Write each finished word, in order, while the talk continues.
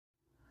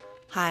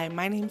Hi,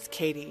 my name's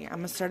Katie.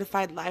 I'm a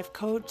certified life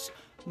coach,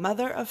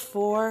 mother of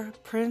 4,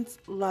 prince,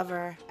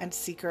 lover, and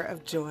seeker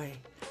of joy.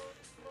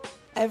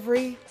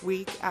 Every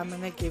week, I'm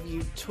going to give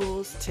you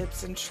tools,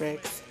 tips, and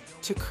tricks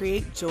to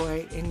create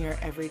joy in your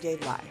everyday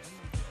life.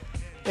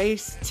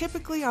 Based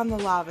typically on the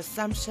law of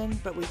assumption,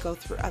 but we go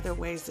through other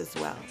ways as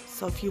well.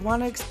 So if you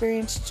want to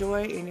experience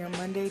joy in your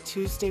Monday,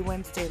 Tuesday,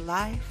 Wednesday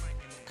life,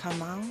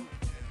 come on,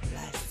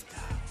 let's go.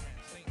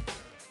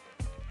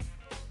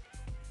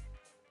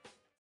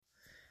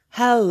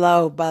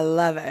 Hello,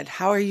 beloved.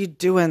 How are you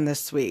doing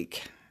this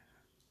week?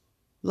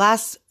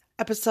 Last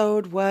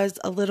episode was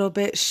a little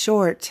bit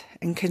short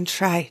and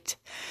contrite.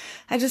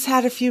 I just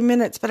had a few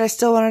minutes, but I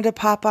still wanted to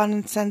pop on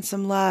and send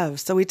some love.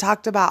 So we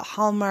talked about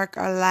Hallmark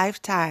Our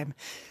Lifetime.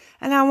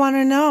 And I want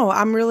to know,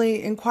 I'm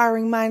really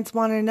inquiring minds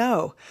want to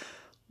know,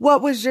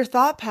 what was your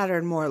thought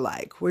pattern more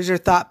like? Was your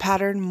thought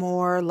pattern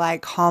more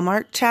like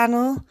Hallmark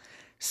Channel?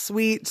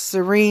 Sweet,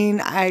 serene,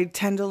 I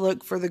tend to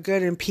look for the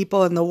good in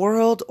people in the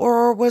world,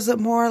 or was it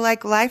more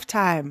like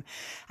Lifetime?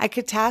 I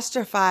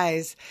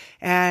catastrophize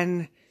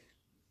and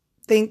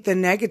think the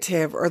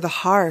negative or the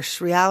harsh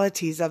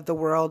realities of the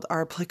world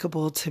are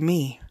applicable to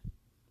me.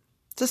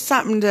 Just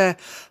something to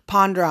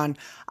ponder on.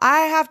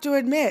 I have to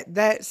admit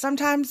that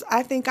sometimes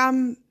I think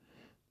I'm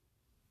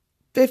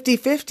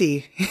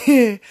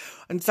 50-50.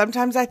 And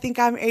sometimes I think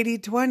I'm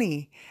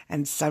 80-20.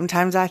 And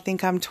sometimes I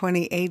think I'm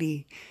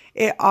 20-80.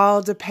 It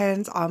all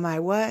depends on my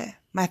what?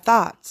 My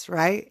thoughts,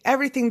 right?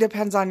 Everything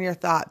depends on your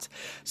thoughts.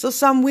 So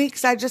some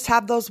weeks I just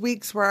have those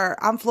weeks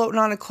where I'm floating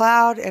on a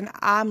cloud and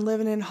I'm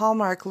living in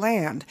Hallmark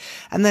land.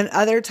 And then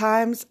other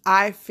times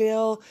I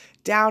feel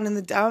down in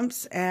the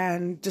dumps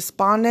and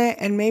despondent,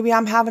 and maybe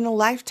I'm having a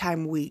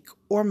Lifetime week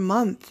or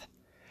month.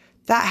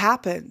 That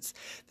happens.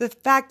 The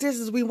fact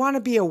is we want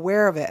to be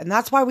aware of it. And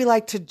that's why we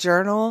like to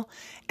journal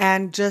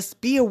and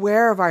just be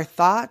aware of our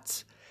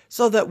thoughts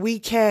so that we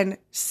can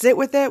sit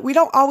with it. We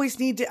don't always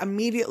need to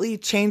immediately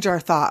change our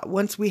thought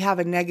once we have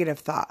a negative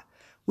thought.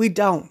 We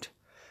don't.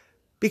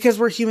 Because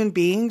we're human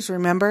beings,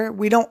 remember?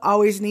 We don't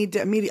always need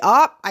to immediately,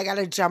 I got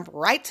to jump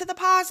right to the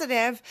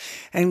positive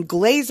and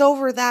glaze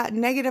over that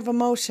negative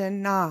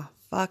emotion. Nah,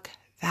 fuck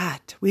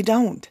that. We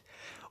don't.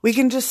 We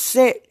can just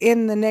sit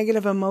in the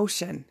negative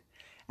emotion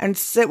and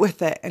sit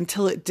with it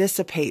until it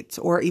dissipates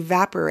or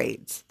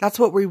evaporates. That's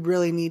what we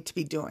really need to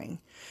be doing.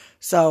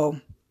 So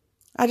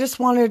I just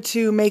wanted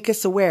to make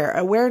us aware.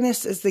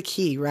 Awareness is the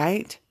key,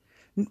 right?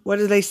 What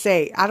do they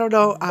say? I don't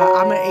know.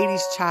 I'm an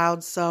 80s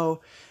child,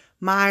 so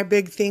my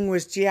big thing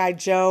was G.I.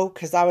 Joe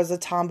because I was a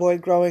tomboy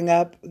growing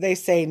up. They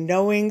say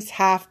knowing's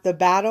half the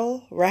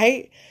battle,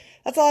 right?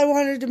 That's all I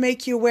wanted to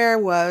make you aware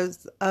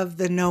was of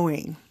the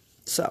knowing.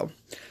 So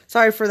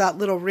sorry for that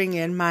little ring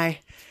in. My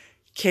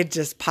kid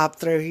just popped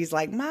through. He's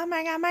like, Mom,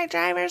 I got my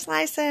driver's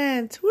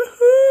license.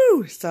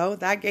 Woohoo! So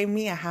that gave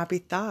me a happy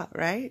thought,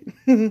 right?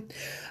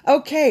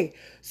 Okay,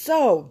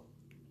 so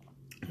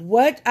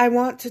what I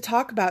want to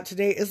talk about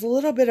today is a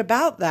little bit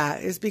about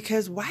that, is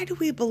because why do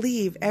we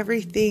believe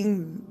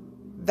everything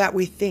that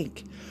we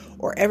think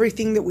or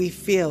everything that we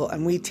feel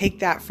and we take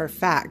that for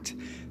fact?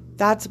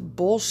 That's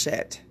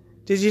bullshit.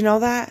 Did you know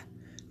that?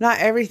 Not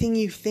everything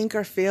you think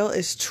or feel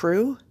is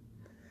true.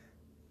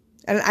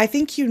 And I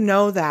think you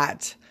know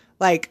that,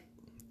 like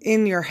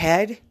in your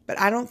head, but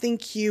I don't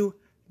think you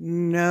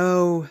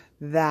know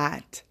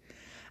that.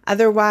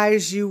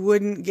 Otherwise, you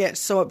wouldn't get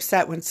so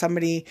upset when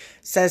somebody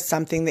says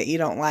something that you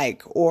don't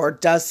like or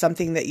does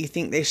something that you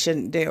think they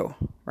shouldn't do,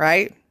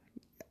 right?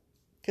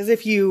 Because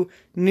if you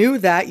knew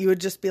that, you would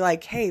just be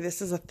like, hey,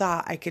 this is a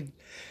thought. I could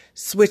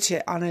switch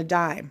it on a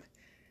dime.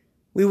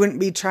 We wouldn't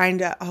be trying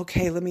to,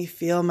 okay, let me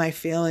feel my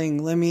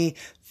feeling. Let me,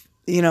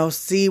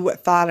 see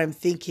what thought I'm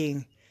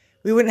thinking.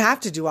 We wouldn't have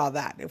to do all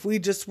that. If we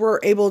just were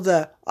able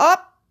to,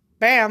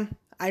 bam,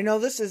 I know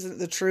this isn't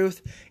the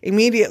truth.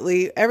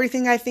 Immediately,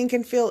 everything I think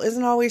and feel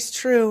isn't always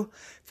true.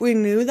 If we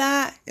knew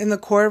that in the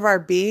core of our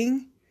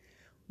being,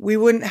 we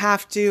wouldn't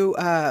have to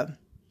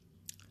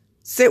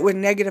sit with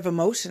negative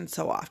emotions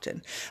so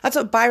often. That's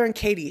what Byron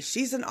Katie,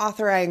 she's an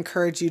author I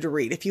encourage you to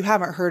read. If you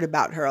haven't heard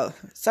about her,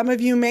 some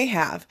of you may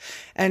have,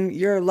 and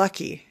you're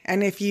lucky.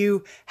 And if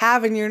you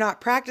have and you're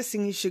not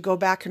practicing, you should go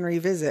back and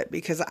revisit,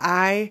 because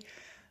I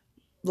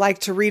like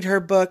to read her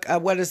book.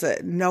 What is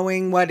it?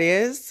 Knowing What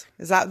Is?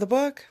 Is that the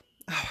book?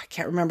 Oh, I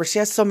can't remember. She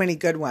has so many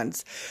good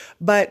ones.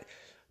 But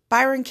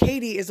Byron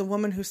Katie is a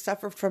woman who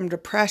suffered from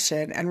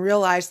depression and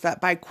realized that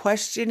by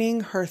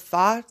questioning her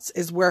thoughts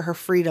is where her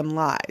freedom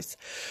lies.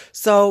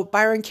 So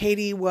Byron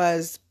Katie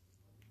was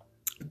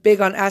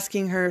big on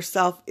asking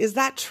herself, is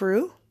that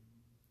true?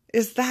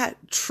 Is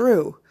that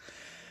true?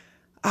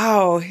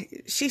 Oh,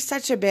 she's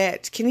such a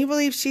bitch. Can you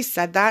believe she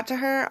said that to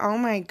her? Oh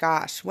my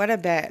gosh, what a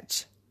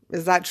bitch.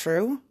 Is that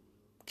true?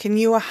 Can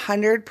you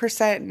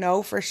 100%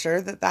 know for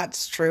sure that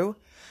that's true?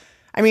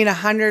 I mean,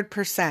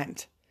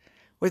 100%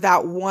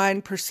 without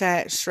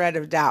 1% shred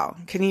of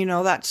doubt. Can you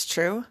know that's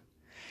true?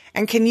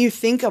 And can you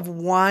think of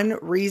one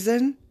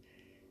reason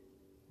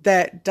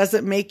that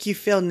doesn't make you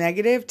feel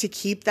negative to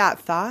keep that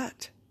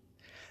thought?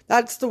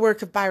 That's the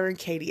work of Byron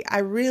Katie. I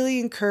really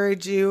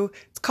encourage you.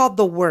 It's called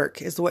The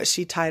Work is what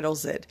she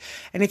titles it.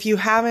 And if you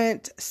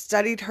haven't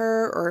studied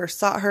her or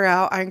sought her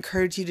out, I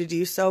encourage you to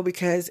do so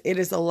because it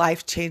is a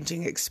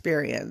life-changing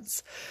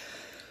experience.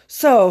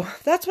 So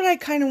that's what I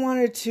kind of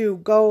wanted to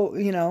go,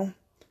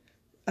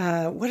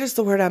 what is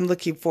the word I'm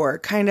looking for?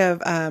 Kind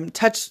of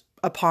touch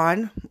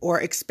upon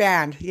or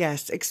expand.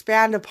 Yes,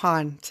 expand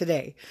upon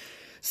today.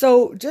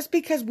 So just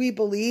because we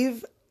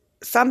believe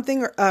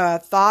something, a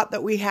thought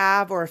that we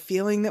have or a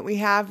feeling that we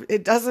have,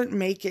 it doesn't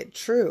make it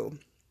true.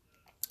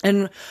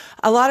 And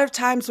a lot of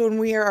times when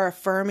we are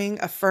affirming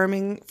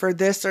for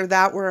this or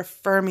that, we're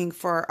affirming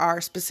for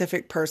our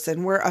specific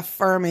person. We're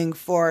affirming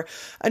for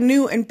a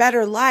new and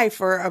better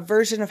life or a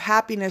version of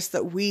happiness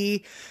that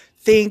we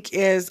think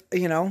is,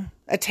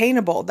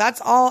 attainable. That's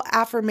all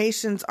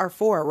affirmations are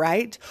for,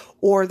 right?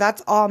 Or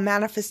that's all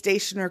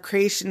manifestation or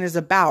creation is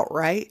about,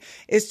 right?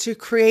 Is to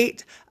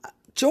create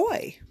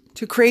joy,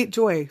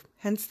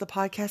 hence the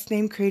podcast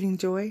name, Creating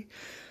Joy.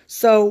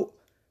 So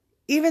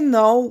even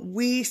though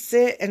we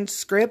sit and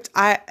script,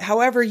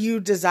 however you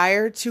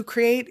desire to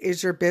create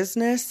is your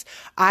business.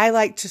 I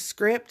like to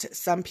script.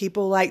 Some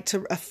people like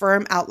to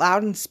affirm out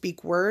loud and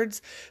speak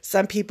words.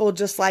 Some people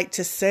just like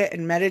to sit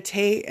and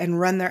meditate and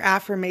run their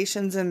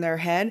affirmations in their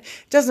head.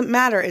 It doesn't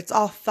matter. It's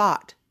all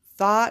thought.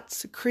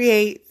 Thoughts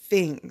create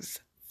things.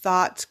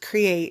 Thoughts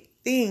create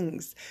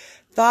things.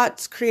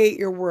 Thoughts create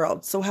your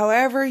world. So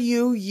however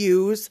you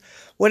use,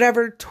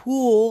 whatever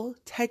tool,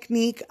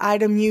 technique,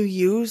 item you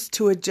use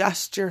to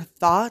adjust your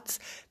thoughts,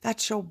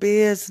 that's your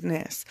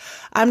business.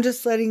 I'm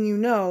just letting you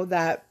know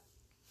that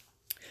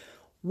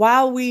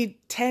while we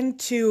tend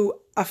to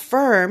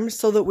affirm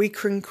so that we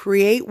can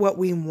create what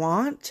we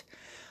want,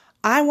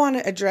 I want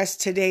to address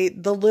today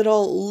the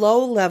little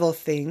low-level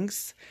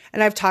things,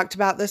 and I've talked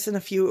about this in a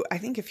few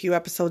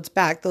episodes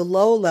back, the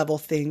low-level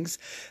things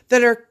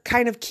that are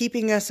kind of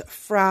keeping us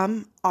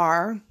from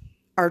our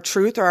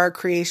truth or our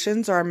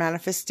creations or our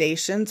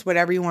manifestations,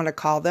 whatever you want to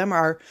call them,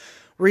 our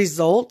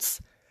results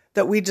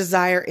that we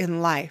desire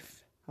in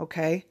life,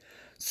 okay?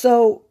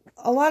 So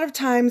a lot of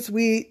times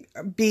we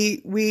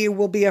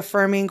will be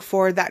affirming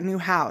for that new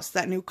house,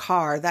 that new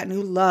car, that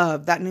new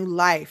love, that new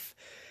life.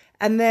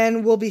 And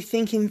then we'll be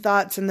thinking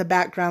thoughts in the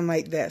background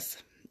like this.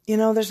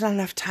 There's not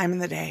enough time in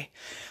the day.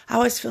 I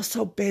always feel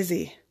so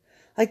busy.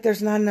 Like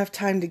there's not enough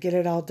time to get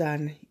it all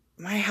done.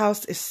 My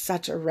house is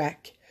such a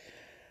wreck.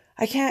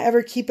 I can't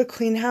ever keep a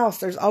clean house.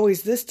 There's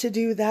always this to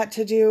do, that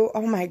to do.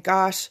 Oh my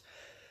gosh.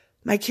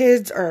 My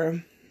kids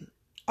are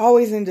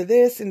always into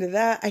this, into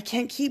that. I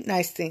can't keep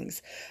nice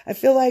things. I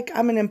feel like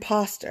I'm an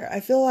imposter.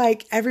 I feel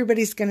like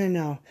everybody's going to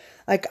know.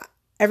 Like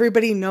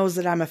everybody knows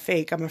that I'm a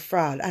fake. I'm a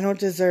fraud. I don't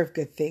deserve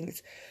good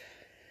things.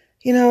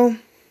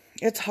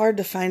 It's hard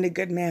to find a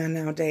good man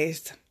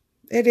nowadays.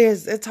 It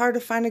is. It's hard to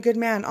find a good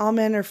man. All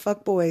men are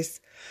fuckboys,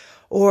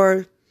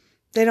 or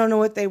they don't know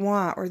what they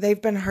want, or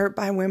they've been hurt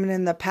by women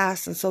in the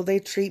past, and so they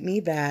treat me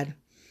bad.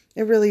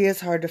 It really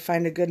is hard to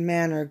find a good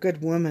man or a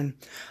good woman.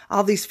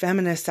 All these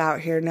feminists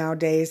out here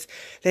nowadays,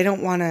 they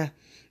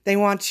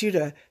want you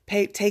to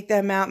take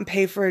them out and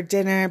pay for a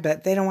dinner,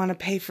 but they don't want to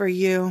pay for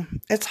you.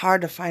 It's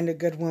hard to find a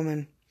good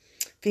woman.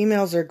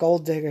 Females are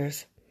gold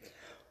diggers.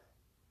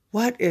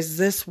 What is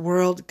this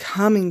world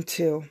coming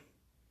to?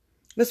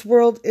 This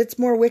world, it's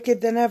more wicked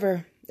than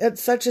ever.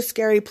 It's such a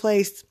scary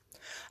place.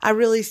 I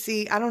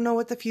don't know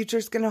what the future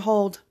is going to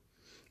hold.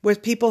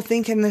 With people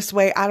thinking this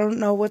way, I don't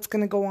know what's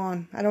going to go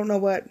on. I don't know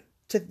what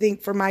to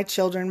think for my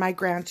children, my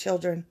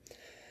grandchildren.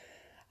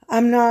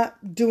 I'm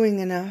not doing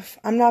enough.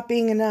 I'm not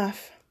being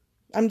enough.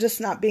 I'm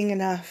just not being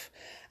enough.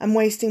 I'm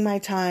wasting my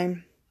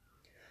time.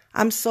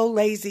 I'm so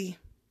lazy.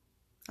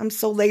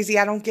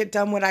 I don't get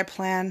done what I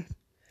plan.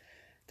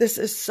 This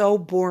is so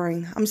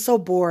boring. I'm so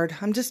bored.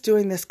 I'm just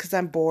doing this because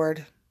I'm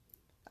bored.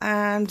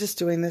 I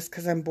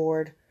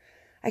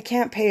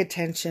can't pay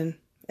attention.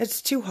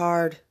 It's too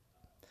hard.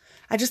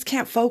 I just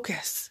can't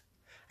focus.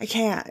 I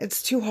can't.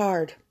 It's too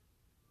hard.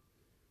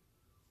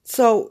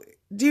 So,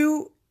 do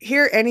you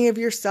hear any of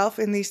yourself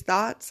in these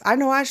thoughts? I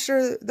know I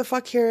sure the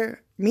fuck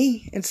hear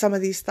me in some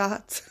of these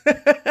thoughts.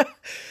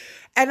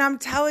 And I'm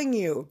telling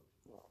you,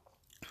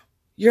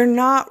 you're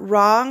not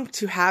wrong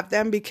to have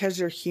them because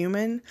you're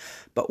human.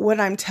 But what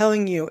I'm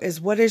telling you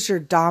is, what is your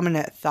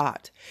dominant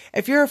thought?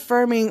 If you're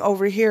affirming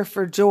over here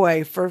for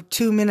joy for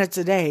 2 minutes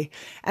a day,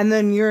 and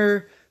then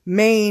your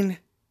main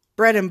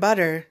bread and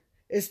butter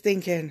is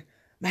thinking,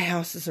 my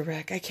house is a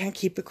wreck. I can't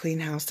keep a clean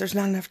house. There's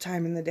not enough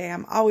time in the day.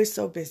 I'm always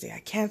so busy. I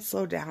can't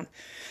slow down.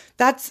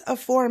 That's a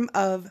form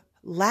of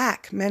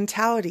lack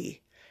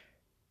mentality.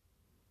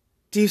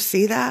 Do you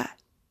see that?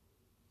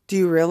 Do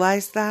you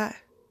realize that?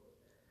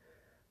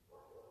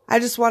 I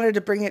just wanted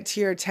to bring it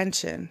to your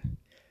attention.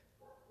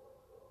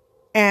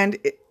 And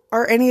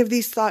are any of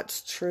these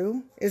thoughts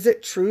true? Is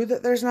it true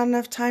that there's not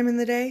enough time in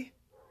the day?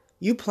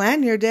 You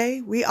plan your day.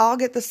 We all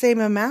get the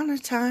same amount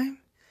of time.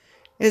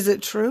 Is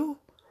it true?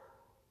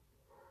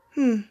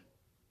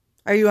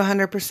 Are you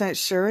 100%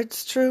 sure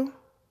it's true?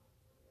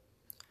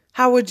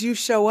 How would you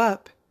show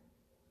up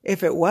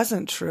if it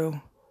wasn't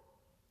true?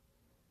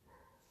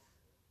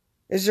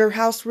 Is your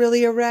house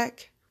really a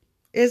wreck?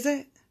 Is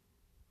it?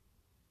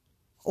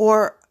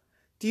 Or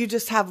do you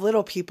just have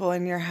little people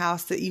in your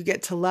house that you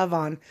get to love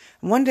on?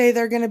 And one day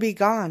they're going to be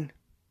gone.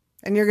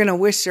 And you're going to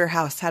wish your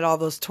house had all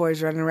those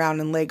toys running around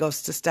and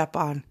Legos to step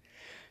on.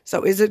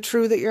 So is it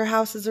true that your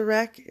house is a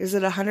wreck? Is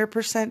it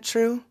 100%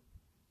 true?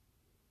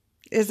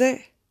 Is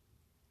it?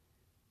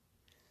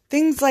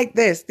 Things like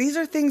this. These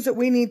are things that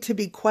we need to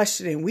be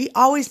questioning. We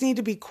always need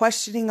to be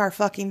questioning our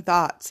fucking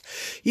thoughts.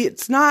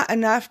 It's not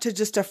enough to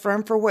just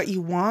affirm for what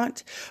you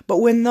want. But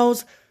when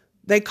those,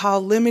 they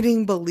call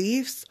limiting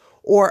beliefs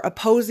or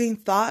opposing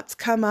thoughts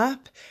come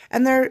up,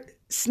 and they're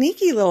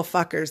sneaky little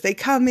fuckers. They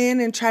come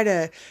in and try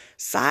to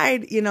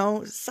side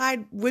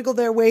wiggle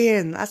their way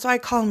in. That's why I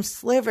call them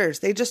slivers.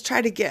 They just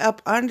try to get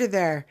up under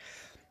there.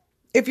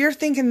 If you're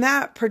thinking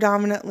that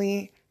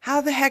predominantly,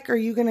 how the heck are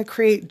you going to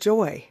create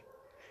joy?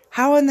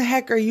 How in the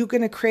heck are you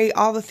going to create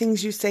all the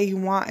things you say you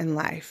want in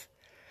life?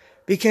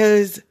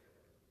 Because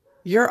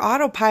your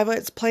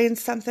autopilot's playing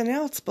something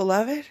else,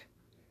 beloved.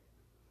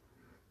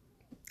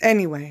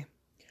 Anyway,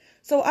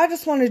 so I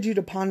just wanted you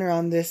to ponder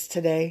on this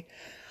today.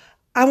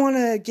 I want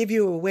to give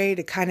you a way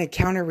to kind of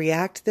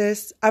counter-react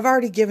this. I've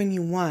already given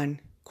you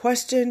one.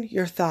 Question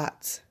your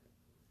thoughts.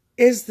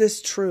 Is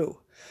this true?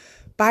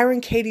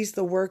 Byron Katie's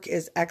The Work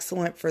is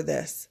excellent for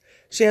this.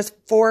 She has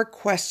 4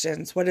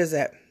 questions. What is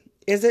it?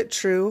 Is it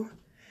true?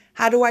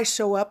 How do I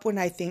show up when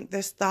I think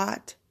this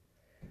thought?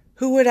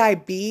 Who would I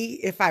be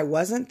if I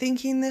wasn't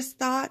thinking this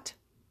thought?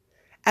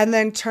 And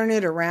then turn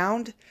it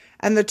around.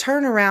 And the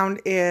turnaround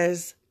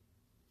is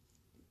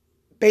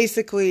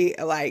basically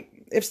like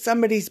if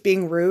somebody's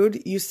being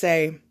rude, you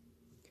say,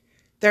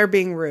 they're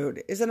being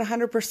rude. Is it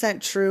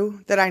 100%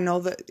 true that I know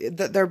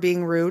that they're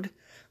being rude?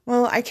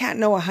 Well, I can't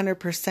know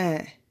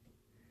 100%.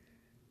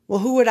 Well,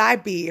 who would I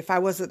be if I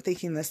wasn't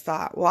thinking this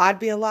thought? Well, I'd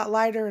be a lot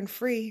lighter and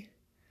free.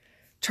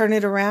 Turn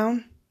it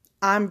around.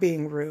 I'm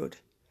being rude.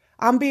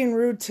 I'm being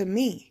rude to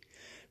me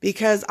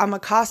because I'm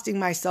accosting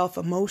myself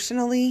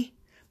emotionally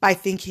by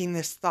thinking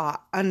this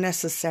thought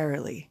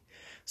unnecessarily.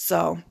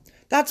 So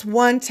that's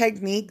one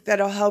technique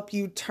that'll help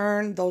you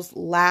turn those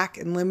lack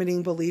and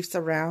limiting beliefs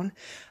around.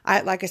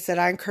 Like I said,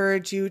 I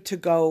encourage you to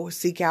go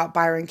seek out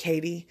Byron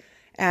Katie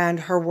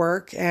and her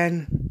work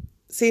and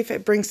see if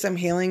it brings some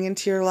healing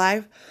into your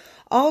life.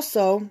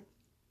 Also,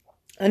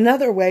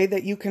 another way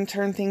that you can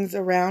turn things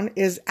around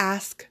is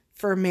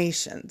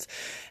affirmations.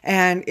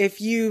 And if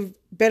you've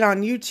been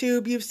on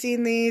YouTube, you've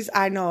seen these.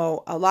 I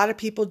know a lot of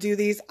people do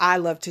these. I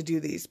love to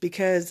do these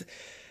because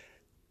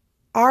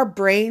our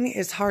brain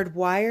is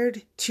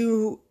hardwired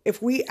to,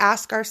 if we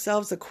ask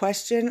ourselves a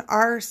question,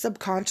 our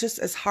subconscious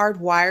is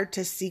hardwired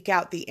to seek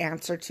out the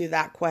answer to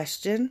that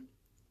question.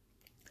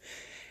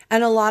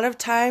 And a lot of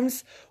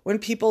times when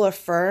people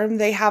affirm,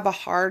 they have a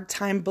hard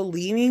time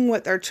believing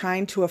what they're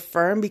trying to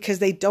affirm because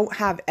they don't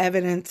have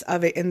evidence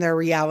of it in their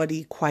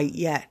reality quite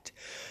yet.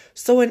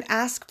 So an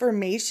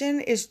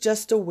affirmation is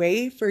just a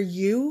way for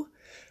you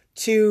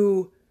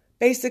to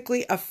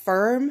basically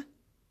affirm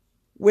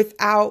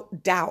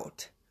without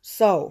doubt.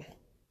 So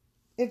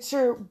it's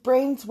your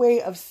brain's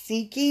way of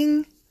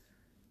seeking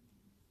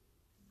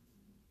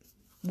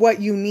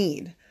what you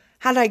need.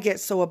 How did I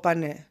get so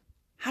abundant?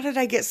 How did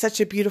I get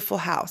such a beautiful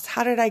house?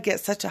 How did I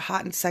get such a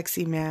hot and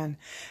sexy man?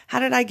 How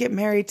did I get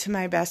married to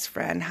my best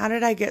friend? How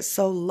did I get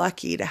so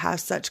lucky to have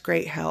such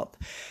great health?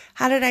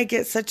 How did I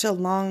get such a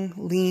long,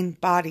 lean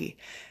body?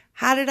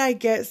 How did I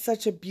get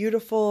such a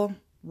beautiful,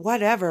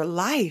 whatever,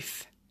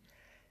 life?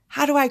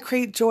 How do I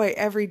create joy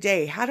every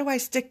day? How do I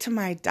stick to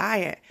my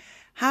diet?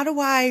 How do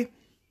I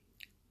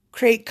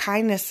create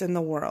kindness in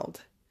the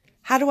world?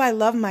 How do I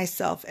love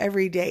myself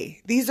every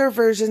day? These are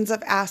versions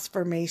of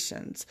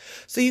affirmations.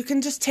 So you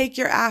can just take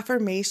your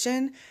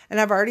affirmation, and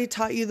I've already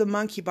taught you the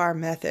monkey bar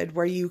method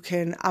where you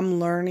can, I'm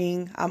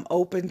learning, I'm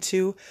open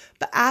to.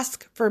 But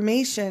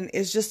affirmation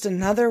is just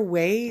another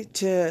way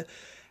to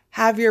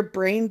have your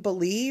brain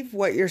believe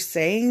what you're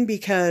saying,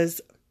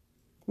 because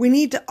we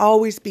need to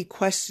always be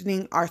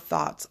questioning our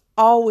thoughts.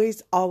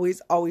 Always,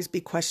 always, always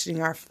be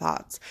questioning our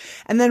thoughts.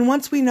 And then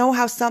once we know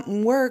how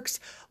something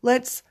works,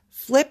 let's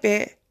flip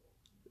it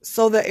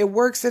so that it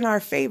works in our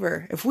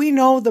favor. If we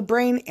know the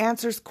brain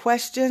answers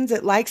questions,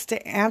 it likes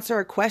to answer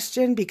a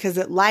question because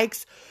it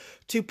likes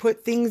to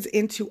put things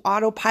into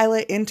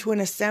autopilot, into an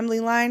assembly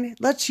line,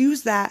 let's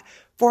use that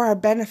for our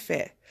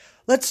benefit.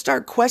 Let's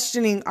start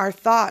questioning our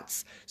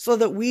thoughts so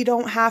that we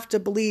don't have to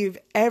believe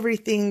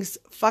everything's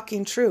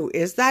fucking true.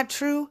 Is that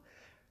true?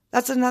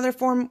 That's another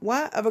form,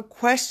 of a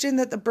question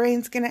that the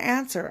brain's going to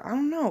answer. I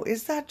don't know.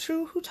 Is that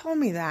true? Who told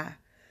me that?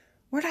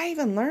 Where'd I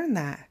even learn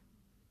that?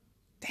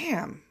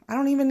 Damn, I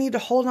don't even need to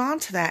hold on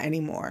to that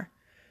anymore.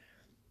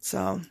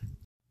 So,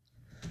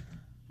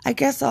 I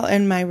guess I'll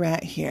end my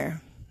rant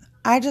here.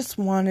 I just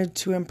wanted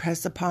to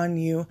impress upon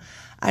you,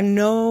 I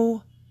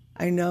know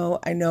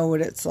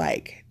what it's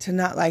like to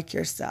not like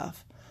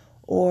yourself,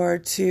 or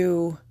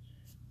to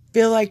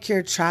feel like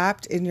you're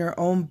trapped in your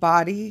own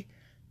body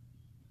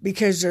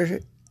because you're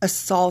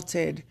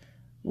assaulted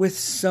with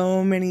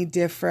so many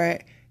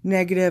different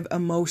negative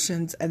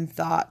emotions and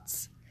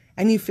thoughts.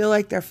 and you feel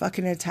like they're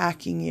fucking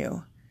attacking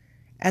you.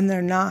 And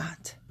they're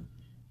not,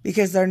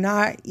 because they're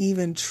not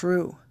even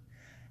true.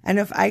 And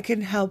if I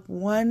can help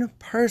one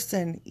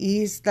person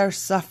ease their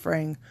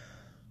suffering,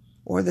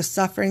 or the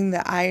suffering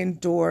that I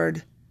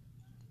endured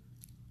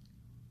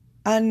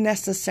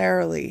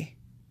unnecessarily,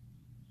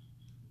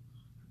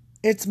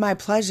 it's my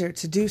pleasure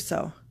to do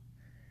so.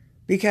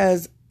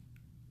 Because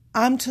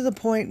I'm to the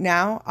point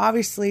now,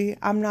 obviously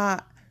I'm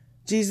not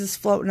Jesus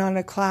floating on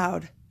a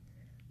cloud,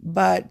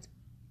 but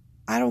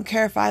I don't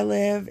care if I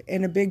live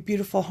in a big,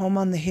 beautiful home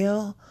on the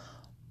hill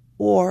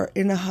or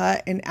in a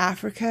hut in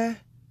Africa.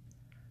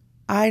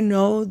 I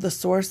know the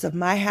source of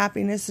my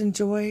happiness and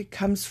joy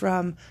comes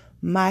from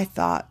my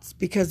thoughts,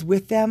 because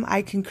with them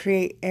I can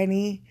create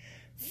any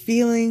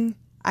feeling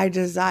I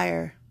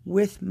desire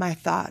with my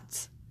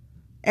thoughts.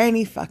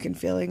 Any fucking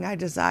feeling I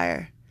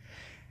desire.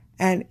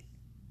 And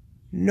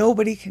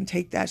nobody can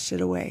take that shit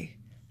away.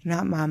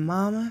 Not my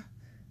mama,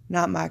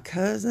 not my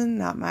cousin,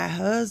 not my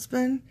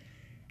husband.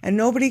 And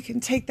nobody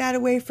can take that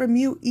away from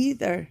you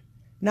either.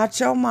 Not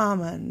your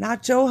mama,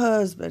 not your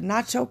husband,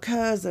 not your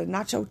cousin,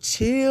 not your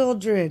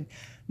children.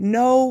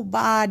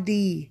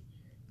 Nobody.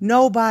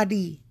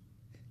 Nobody.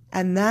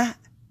 And that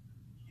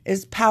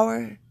is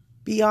power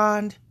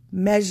beyond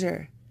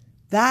measure.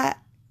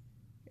 That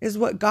is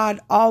what God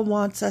all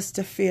wants us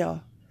to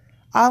feel.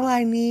 All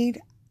I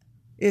need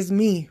is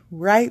me,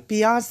 right?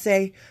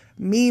 Beyonce,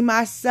 me,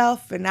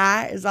 myself, and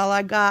I is all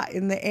I got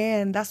in the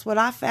end. That's what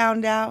I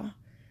found out.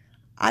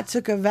 I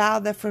took a vow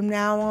that from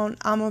now on,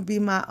 I'm going to be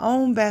my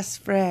own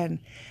best friend.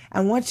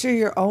 And once you're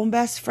your own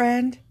best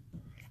friend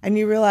and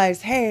you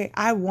realize, hey,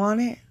 I want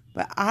it,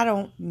 but I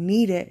don't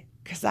need it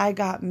because I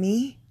got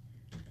me.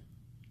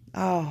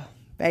 Oh,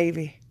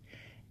 baby.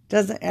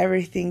 Doesn't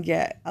everything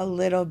get a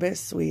little bit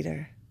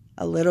sweeter,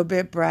 a little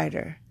bit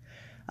brighter,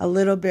 a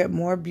little bit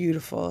more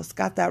beautiful? It's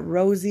got that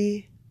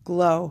rosy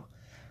glow,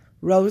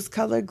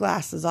 rose-colored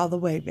glasses all the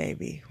way,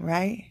 baby,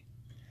 right?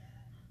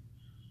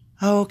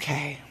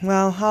 Okay,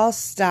 well, I'll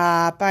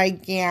stop, I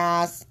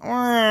guess.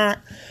 Oh,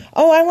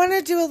 I want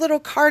to do a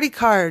little cardie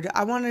card.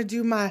 I want to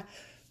do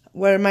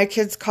what my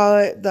kids call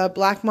it, the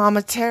Black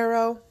Mama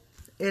Tarot.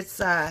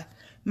 It's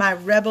my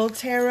Rebel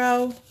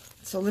Tarot.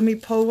 So let me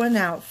pull one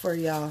out for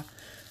y'all.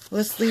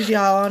 Let's leave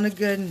y'all on a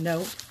good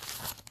note.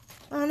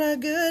 On a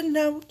good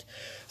note.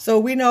 So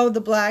we know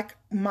the Black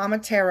Mama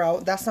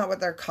Tarot. That's not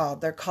what they're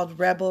called. They're called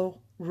Rebel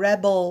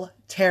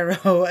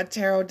Tarot, a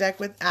tarot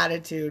deck with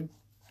attitude.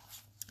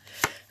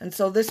 And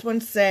so this one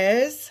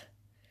says,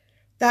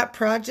 that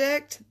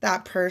project,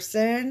 that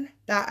person,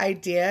 that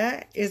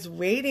idea is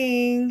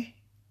waiting.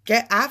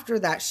 Get after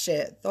that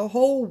shit. The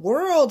whole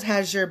world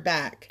has your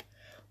back.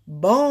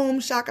 Boom,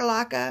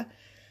 shakalaka.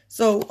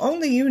 So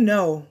only you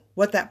know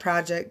what that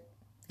project,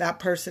 that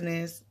person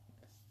is,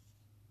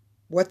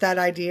 what that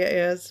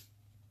idea is.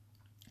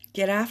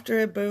 Get after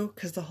it, boo,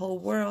 because the whole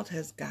world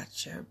has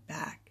got your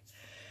back.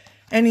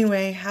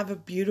 Anyway, have a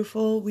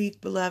beautiful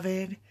week,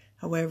 beloved.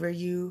 However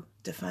you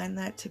define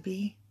that to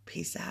be.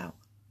 Peace out.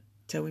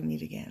 Till we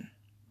meet again.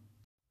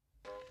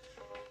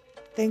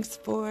 Thanks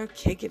for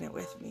kicking it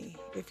with me.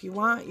 If you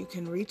want, you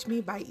can reach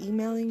me by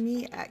emailing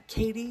me at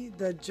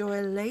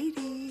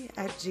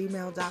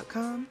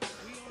katiethejoylady@gmail.com,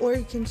 or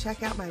you can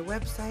check out my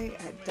website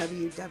at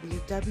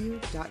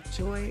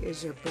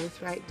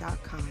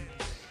www.joyisYourBirthright.com.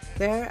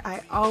 There,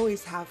 I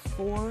always have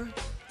 4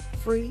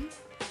 free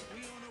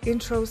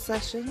intro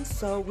sessions,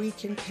 so we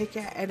can pick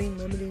at any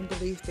limiting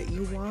belief that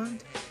you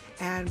want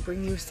and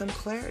bring you some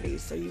clarity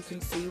so you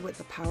can see what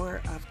the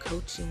power of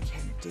coaching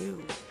can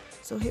do.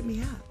 So hit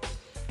me up.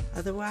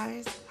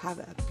 Otherwise, have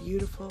a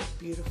beautiful,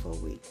 beautiful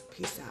week.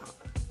 Peace out.